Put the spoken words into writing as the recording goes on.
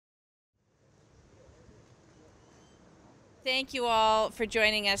Thank you all for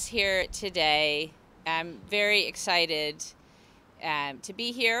joining us here today. I'm very excited to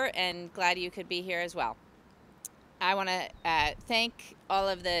be here and glad you could be here as well. I want to thank all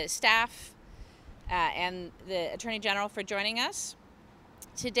of the staff and the Attorney General for joining us.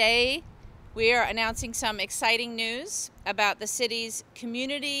 Today, we are announcing some exciting news about the city's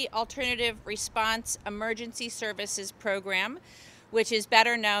Community Alternative Response Emergency Services Program, which is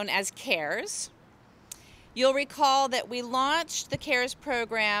better known as CARES. You'll recall that we launched the CARES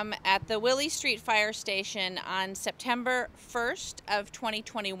program at the Willie Street Fire Station on September 1st of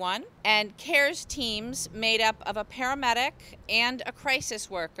 2021, and CARES teams made up of a paramedic and a crisis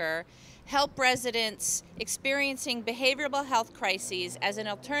worker help residents experiencing behavioral health crises as an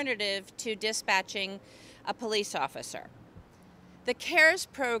alternative to dispatching a police officer. The CARES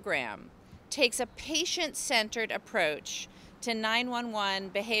program takes a patient-centered approach to 911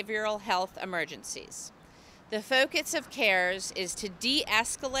 behavioral health emergencies. The focus of CARES is to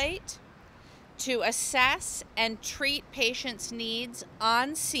de-escalate, to assess and treat patients' needs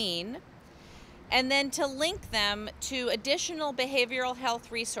on scene, and then to link them to additional behavioral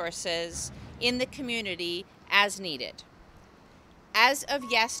health resources in the community as needed. As of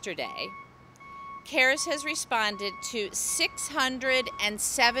yesterday, CARES has responded to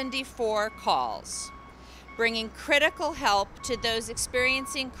 674 calls, bringing critical help to those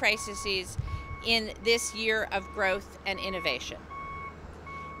experiencing crises in this year of growth and innovation.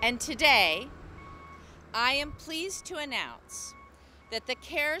 And today, I am pleased to announce that the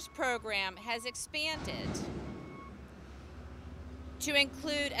CARES program has expanded to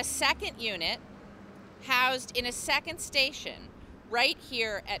include a second unit housed in a second station right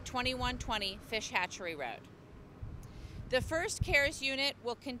here at 2120 Fish Hatchery Road. The first CARES unit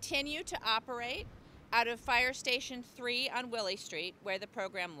will continue to operate out of Fire Station 3 on Willie Street, where the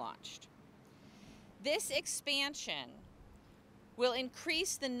program launched. This expansion will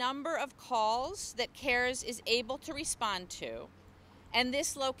increase the number of calls that CARES is able to respond to, and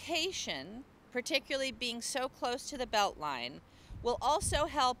this location, particularly being so close to the Beltline, will also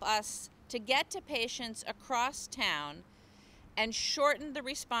help us to get to patients across town and shorten the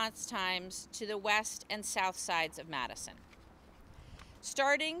response times to the west and south sides of Madison.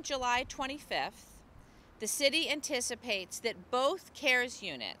 Starting July 25th, the city anticipates that both CARES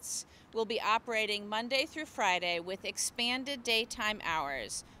units will be operating Monday through Friday with expanded daytime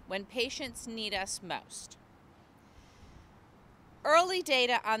hours when patients need us most. Early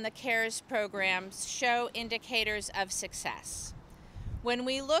data on the CARES programs show indicators of success. When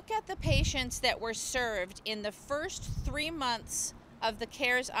we look at the patients that were served in the first 3 months of the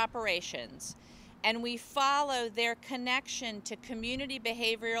CARES operations, and we follow their connection to community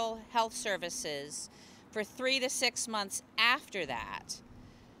behavioral health services for 3 to 6 months after that,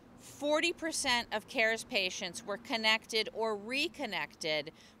 40% of CARES patients were connected or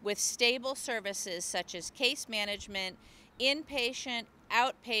reconnected with stable services such as case management, inpatient,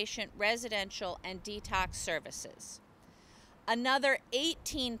 outpatient, residential, and detox services. Another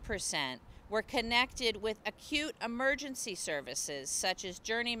 18% were connected with acute emergency services such as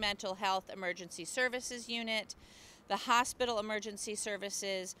Journey Mental Health Emergency Services Unit, the Hospital Emergency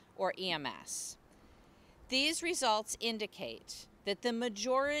Services, or EMS. These results indicate that the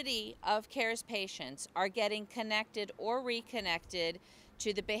majority of CARES patients are getting connected or reconnected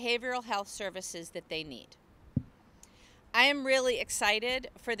to the behavioral health services that they need. I am really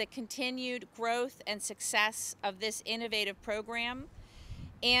excited for the continued growth and success of this innovative program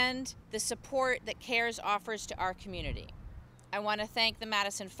and the support that CARES offers to our community. I want to thank the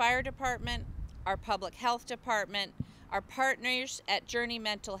Madison Fire Department, our Public Health Department, our partners at Journey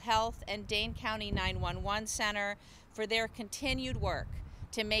Mental Health and Dane County 911 Center for their continued work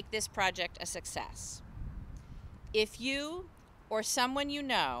to make this project a success. If you or someone you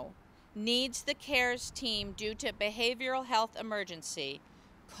know needs the CARES team due to behavioral health emergency,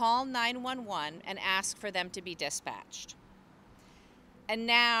 call 911 and ask for them to be dispatched. And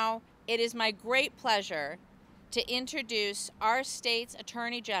now it is my great pleasure to introduce our state's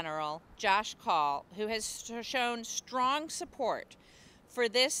Attorney General, Josh Kaul, who has shown strong support for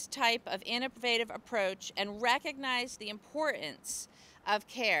this type of innovative approach and recognized the importance of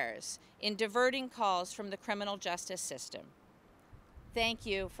CARES in diverting calls from the criminal justice system. Thank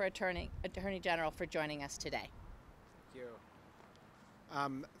you for Attorney General for joining us today.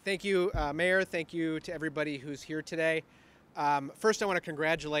 Thank you, Mayor. Thank you to everybody who's here today. First, I want to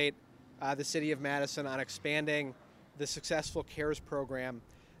congratulate the City of Madison on expanding the successful CARES program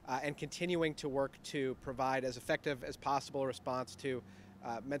and continuing to work to provide as effective as possible a response to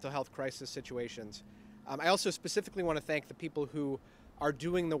mental health crisis situations. I also specifically want to thank the people who are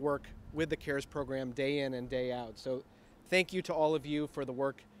doing the work with the CARES program day in and day out. So thank you to all of you for the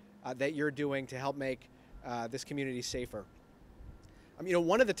work that you're doing to help make this community safer.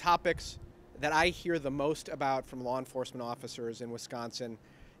 One of the topics that I hear the most about from law enforcement officers in Wisconsin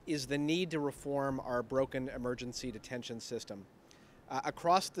is the need to reform our broken emergency detention system.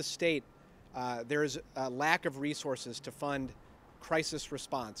 Across the state, there's a lack of resources to fund crisis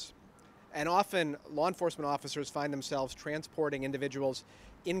response. And often, law enforcement officers find themselves transporting individuals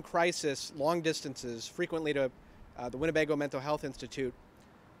in crisis long distances, frequently to the Winnebago Mental Health Institute,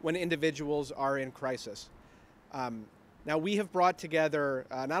 when individuals are in crisis. Now, we have brought together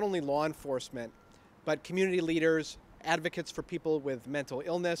not only law enforcement, but community leaders, advocates for people with mental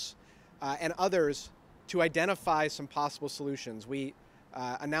illness, and others to identify some possible solutions. We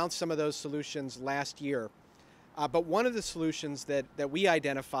announced some of those solutions last year. But one of the solutions that we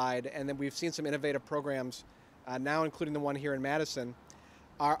identified, and then we've seen some innovative programs now, including the one here in Madison,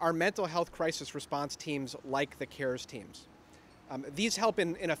 are mental health crisis response teams like the CARES teams. These help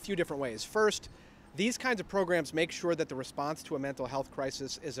in a few different ways. First, these kinds of programs make sure that the response to a mental health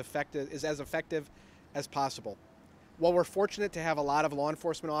crisis is as effective as possible. While we're fortunate to have a lot of law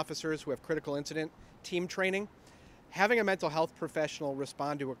enforcement officers who have critical incident team training, having a mental health professional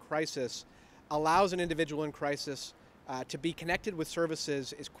respond to a crisis allows an individual in crisis to be connected with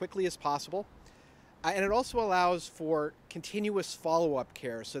services as quickly as possible. And it also allows for continuous follow-up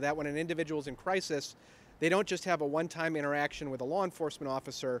care so that when an individual is in crisis, they don't just have a one-time interaction with a law enforcement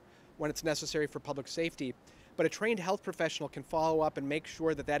officer when it's necessary for public safety, but a trained health professional can follow up and make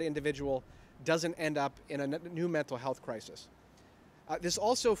sure that that individual doesn't end up in a new mental health crisis. This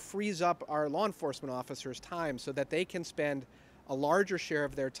also frees up our law enforcement officers' time so that they can spend a larger share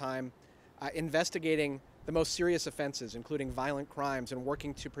of their time investigating the most serious offenses, including violent crimes, and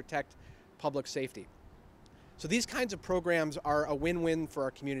working to protect public safety. So these kinds of programs are a win-win for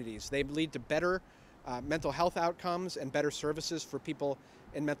our communities. They lead to better mental health outcomes and better services for people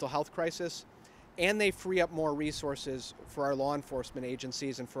in mental health crisis, and they free up more resources for our law enforcement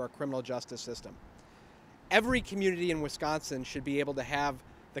agencies and for our criminal justice system. Every community in Wisconsin should be able to have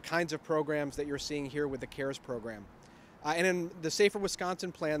the kinds of programs that you're seeing here with the CARES program. And in the Safer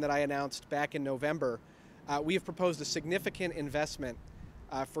Wisconsin plan that I announced back in November, we have proposed a significant investment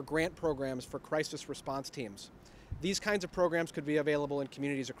for grant programs for crisis response teams. These kinds of programs could be available in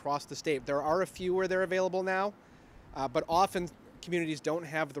communities across the state. There are a few where they're available now, but often communities don't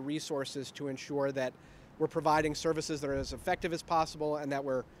have the resources to ensure that we're providing services that are as effective as possible and that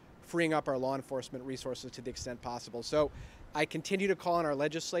we're freeing up our law enforcement resources to the extent possible. So I continue to call on our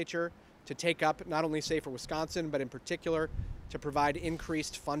legislature to take up not only Safer Wisconsin, but in particular to provide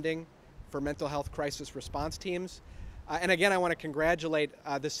increased funding for mental health crisis response teams. And again, I want to congratulate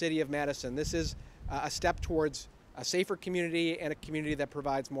the city of Madison. This is a step towards a safer community and a community that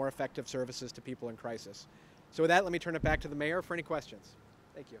provides more effective services to people in crisis. So with that, let me turn it back to the mayor for any questions.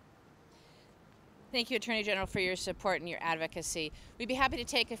 Thank you. Thank you, Attorney General, for your support and your advocacy. We'd be happy to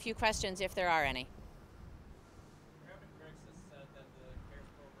take a few questions if there are any. Reverend Griggs has said that the CARES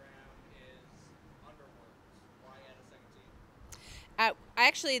program is underworked. Why add a second team?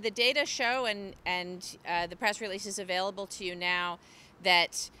 Actually, the data show, and the press release is available to you now,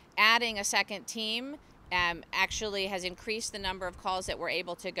 that adding a second team actually has increased the number of calls that we're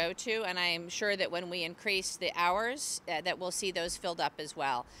able to go to, and I'm sure that when we increase the hours that we'll see those filled up as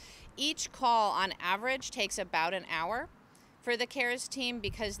well. Each call on average takes about an hour for the CARES team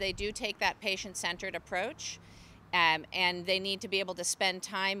because they do take that patient-centered approach, and they need to be able to spend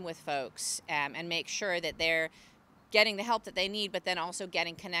time with folks and make sure that they're getting the help that they need, but then also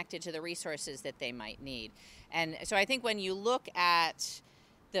getting connected to the resources that they might need. And so I think when you look at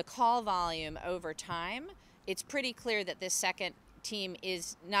the call volume over time, it's pretty clear that this second team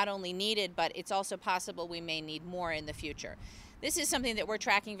is not only needed, but it's also possible we may need more in the future. This is something that we're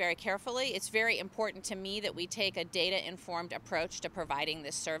tracking very carefully. It's very important to me that we take a data-informed approach to providing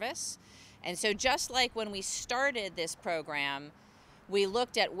this service. And so just like when we started this program, we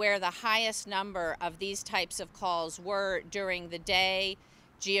looked at where the highest number of these types of calls were during the day,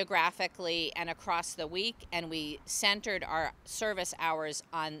 geographically, and across the week, and we centered our service hours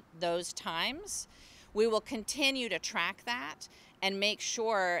on those times. We will continue to track that and make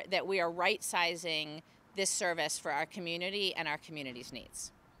sure that we are right-sizing this service for our community and our community's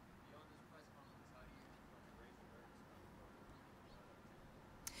needs.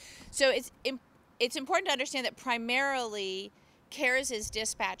 So it's important to understand that primarily CARES is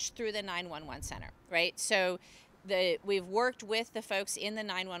dispatched through the 911 center, right? So we've worked with the folks in the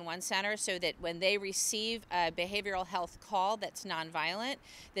 911 center so that when they receive a behavioral health call that's nonviolent,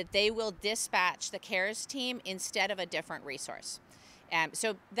 that they will dispatch the CARES team instead of a different resource.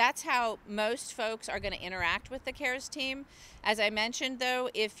 So that's how most folks are going to interact with the CARES team. As I mentioned, though,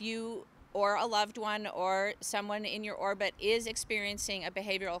 if you or a loved one or someone in your orbit is experiencing a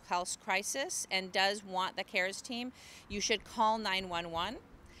behavioral health crisis and does want the CARES team, you should call 911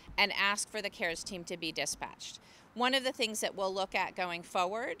 and ask for the CARES team to be dispatched. One of the things that we'll look at going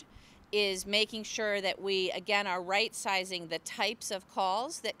forward is making sure that we, again, are right-sizing the types of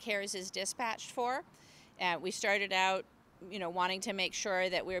calls that CARES is dispatched for. We started out wanting to make sure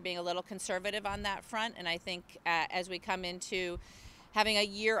that we were being a little conservative on that front, and I think as we come into having a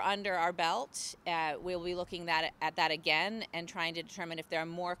year under our belt, we'll be looking at that again and trying to determine if there are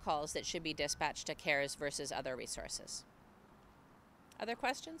more calls that should be dispatched to CARES versus other resources. Other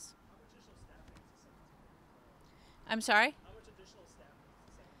questions? I'm sorry? How much additional staff does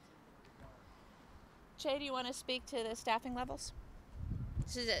the 17 require? Che, do you want to speak to the staffing levels?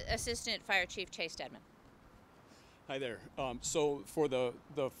 This is Assistant Fire Chief Che Stedman. Hi there. So for the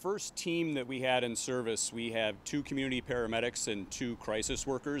first team that we had in service, we have 2 community paramedics and 2 crisis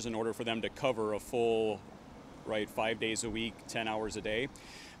workers in order for them to cover a full, 5 days a week, 10 hours a day.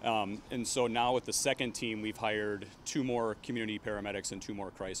 And so now with the second team, we've hired 2 more community paramedics and 2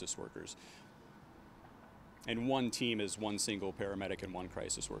 more crisis workers. And one team is 1 single paramedic and 1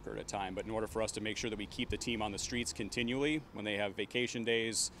 crisis worker at a time. But in order for us to make sure that we keep the team on the streets continually, when they have vacation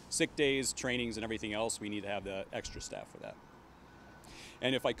days, sick days, trainings, and everything else, we need to have the extra staff for that.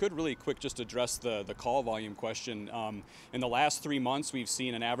 And if I could really quick just address the call volume question. In the last 3 months, we've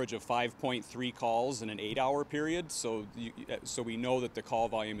seen an average of 5.3 calls in an 8-hour period. So we know that the call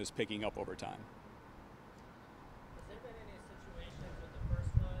volume is picking up over time. Has there been any situations with the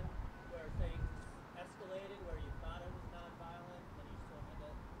first one where things escalated, where you thought it was nonviolent, and you still had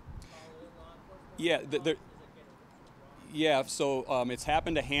to call in law enforcement? Yeah, yeah, so it's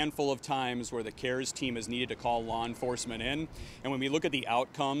happened a handful of times where the CARES team has needed to call law enforcement in. And when we look at the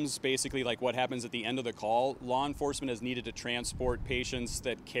outcomes, basically like what happens at the end of the call, law enforcement has needed to transport patients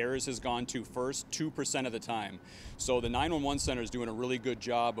that CARES has gone to first 2% of the time. So the 911 center is doing a really good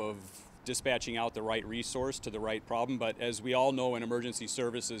job of dispatching out the right resource to the right problem. But as we all know in emergency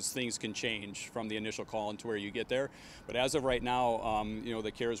services, things can change from the initial call into where you get there. But as of right now,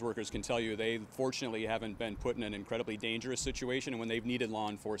 the CARES workers can tell you they fortunately haven't been put in an incredibly dangerous situation, and when they've needed law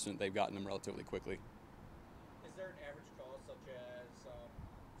enforcement, they've gotten them relatively quickly. Is there an average call such as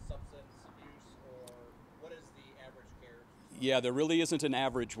substance abuse, or what is the average CARES? Yeah, there really isn't an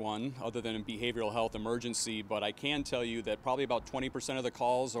average one other than a behavioral health emergency, but I can tell you that probably about 20% of the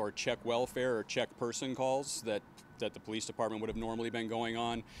calls are check welfare or check person calls that the police department would have normally been going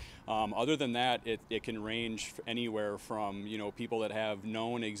on. Other than that, it can range anywhere from people that have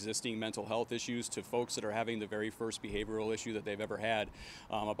known existing mental health issues to folks that are having the very first behavioral issue that they've ever had.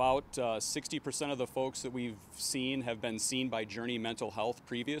 About 60% of the folks that we've seen have been seen by Journey Mental Health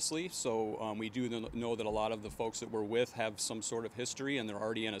previously, so we do know that a lot of the folks that we're with have some sort of history and they're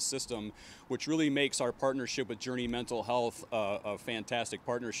already in a system, which really makes our partnership with Journey Mental Health a fantastic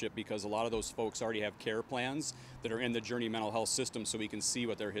partnership, because a lot of those folks already have care plans that are in the Journey Mental Health system, so we can see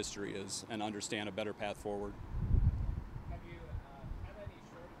what their history is and understand a better path forward. Have you had any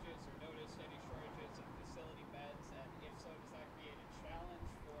shortages or noticed any shortages in facility beds? And if so, does that create a challenge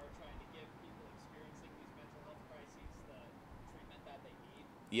for trying to give people experiencing these mental health crises the treatment that they need?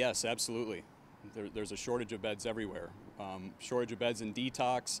 Yes, absolutely. There's a shortage of beds everywhere. Shortage of beds in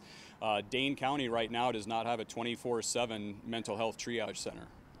detox. Dane County right now does not have a 24/7 mental health triage center.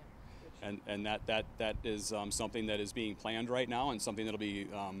 And that is something that is being planned right now, and something that'll be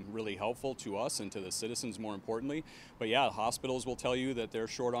really helpful to us and to the citizens more importantly. But yeah, hospitals will tell you that they're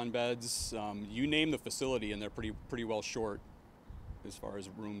short on beds. You name the facility and they're pretty well short as far as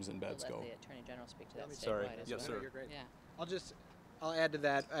rooms and beds go. Let the Attorney General speak to that Sorry. statewide as Yes, well. sir. You're great. Yeah. I'll add to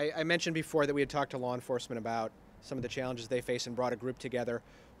that. I mentioned before that we had talked to law enforcement about some of the challenges they face and brought a group together.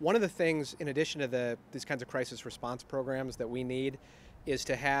 One of the things, in addition to these kinds of crisis response programs that we need, is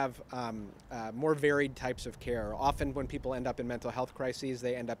to have more varied types of care. Often when people end up in mental health crises,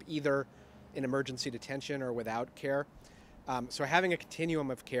 they end up either in emergency detention or without care. So having a continuum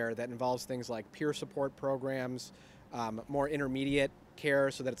of care that involves things like peer support programs, more intermediate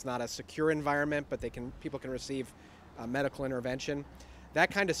care so that it's not a secure environment, but people can receive medical intervention. That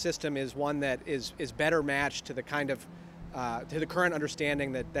kind of system is one that is better matched to the kind of to the current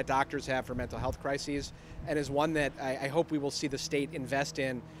understanding that doctors have for mental health crises, and is one that I hope we will see the state invest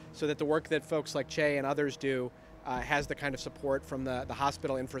in, so that the work that folks like Che and others do has the kind of support from the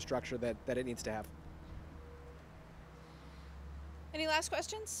hospital infrastructure that it needs to have. Any last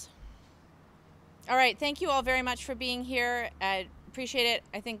questions? All right, thank you all very much for being here. I appreciate it.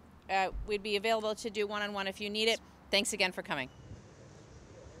 I think we'd be available to do one-on-one if you need it. Thanks again for coming.